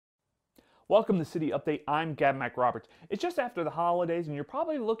Welcome to City Update. I'm Gab McRoberts. It's just after the holidays, and you're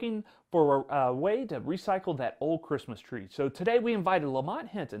probably looking for a way to recycle that old Christmas tree. So today we invited Lamont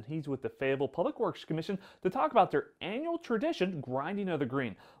Hinton. He's with the Fayetteville Public Works Commission to talk about their annual tradition, Grinding of the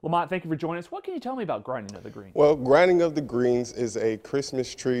Green. Lamont, thank you for joining us. What can you tell me about Grinding of the Green? Well, Grinding of the Greens is a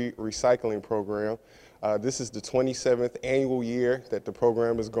Christmas tree recycling program. This is the 27th annual year that the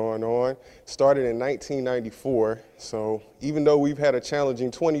program is going on. Started in 1994, so even though we've had a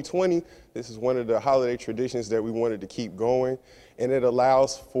challenging 2020, this is one of the holiday traditions that we wanted to keep going, and it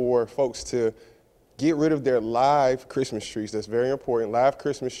allows for folks to get rid of their live Christmas trees. That's very important, live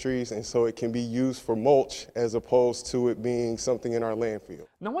Christmas trees, and so it can be used for mulch as opposed to it being something in our landfill.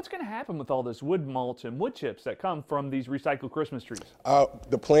 Now, what's going to happen with all this wood mulch and wood chips that come from these recycled Christmas trees?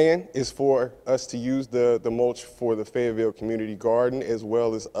 The plan is for us to use the mulch for the Fayetteville Community Garden as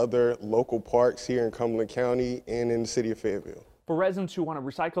well as other local parks here in Cumberland County and in the city of Fayetteville. For residents who want to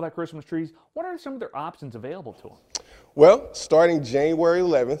recycle that Christmas trees, what are some of their options available to them? Well, starting January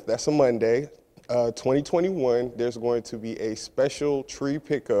 11th, that's a Monday, 2021, there's going to be a special tree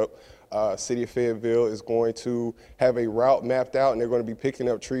pickup. City of Fayetteville is going to have a route mapped out, and they're going to be picking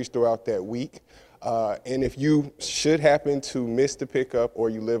up trees throughout that week. And if you should happen to miss the pickup or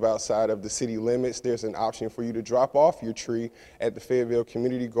you live outside of the city limits, there's an option for you to drop off your tree at the Fayetteville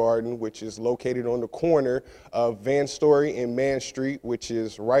Community Garden, which is located on the corner of Van Story and Man Street, which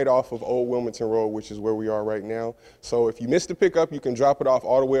is right off of Old Wilmington Road, which is where we are right now. So if you miss the pickup, you can drop it off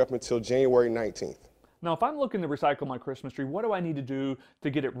all the way up until January 19th. Now, if I'm looking to recycle my Christmas tree, what do I need to do to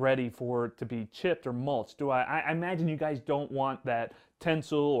get it ready for it to be chipped or mulched? I imagine you guys don't want that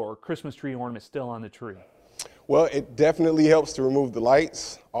tinsel or Christmas tree ornament still on the tree. Well, it definitely helps to remove the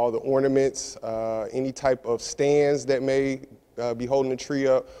lights, all the ornaments, any type of stands that may be holding the tree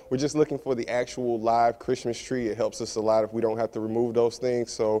up. We're just looking for the actual live Christmas tree. It helps us a lot if we don't have to remove those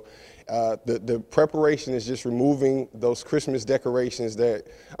things. So the preparation is just removing those Christmas decorations that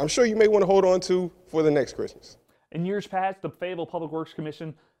I'm sure you may want to hold on to for the next Christmas. In years past, the Fayetteville Public Works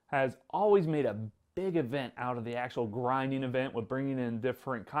Commission has always made a big event out of the actual grinding event with bringing in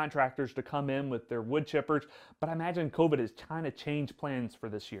different contractors to come in with their wood chippers. But I imagine COVID has kind of changed plans for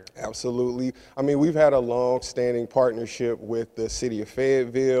this year. Absolutely. I mean, we've had a long-standing partnership with the city of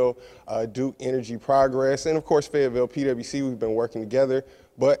Fayetteville, Duke Energy Progress, and of course Fayetteville PWC. We've been working together.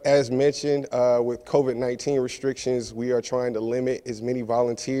 But as mentioned, with COVID-19 restrictions, we are trying to limit as many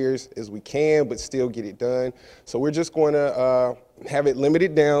volunteers as we can, but still get it done. So we're just going to have it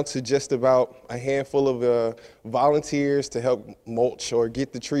limited down to just about a handful of volunteers to help mulch or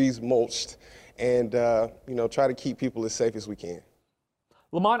get the trees mulched and try to keep people as safe as we can.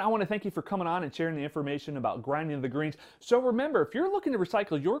 Lamont, I want to thank you for coming on and sharing the information about Grinding of the Greens. So remember, if you're looking to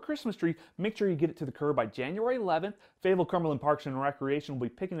recycle your Christmas tree, make sure you get it to the curb by January 11th. Fayetteville Cumberland Parks and Recreation will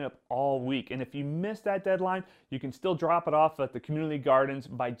be picking it up all week. And if you miss that deadline, you can still drop it off at the community gardens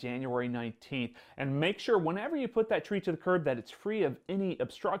by January 19th. And make sure whenever you put that tree to the curb that it's free of any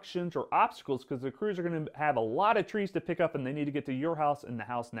obstructions or obstacles, because the crews are going to have a lot of trees to pick up and they need to get to your house and the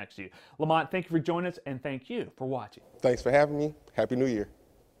house next to you. Lamont, thank you for joining us, and thank you for watching. Thanks for having me. Happy New Year.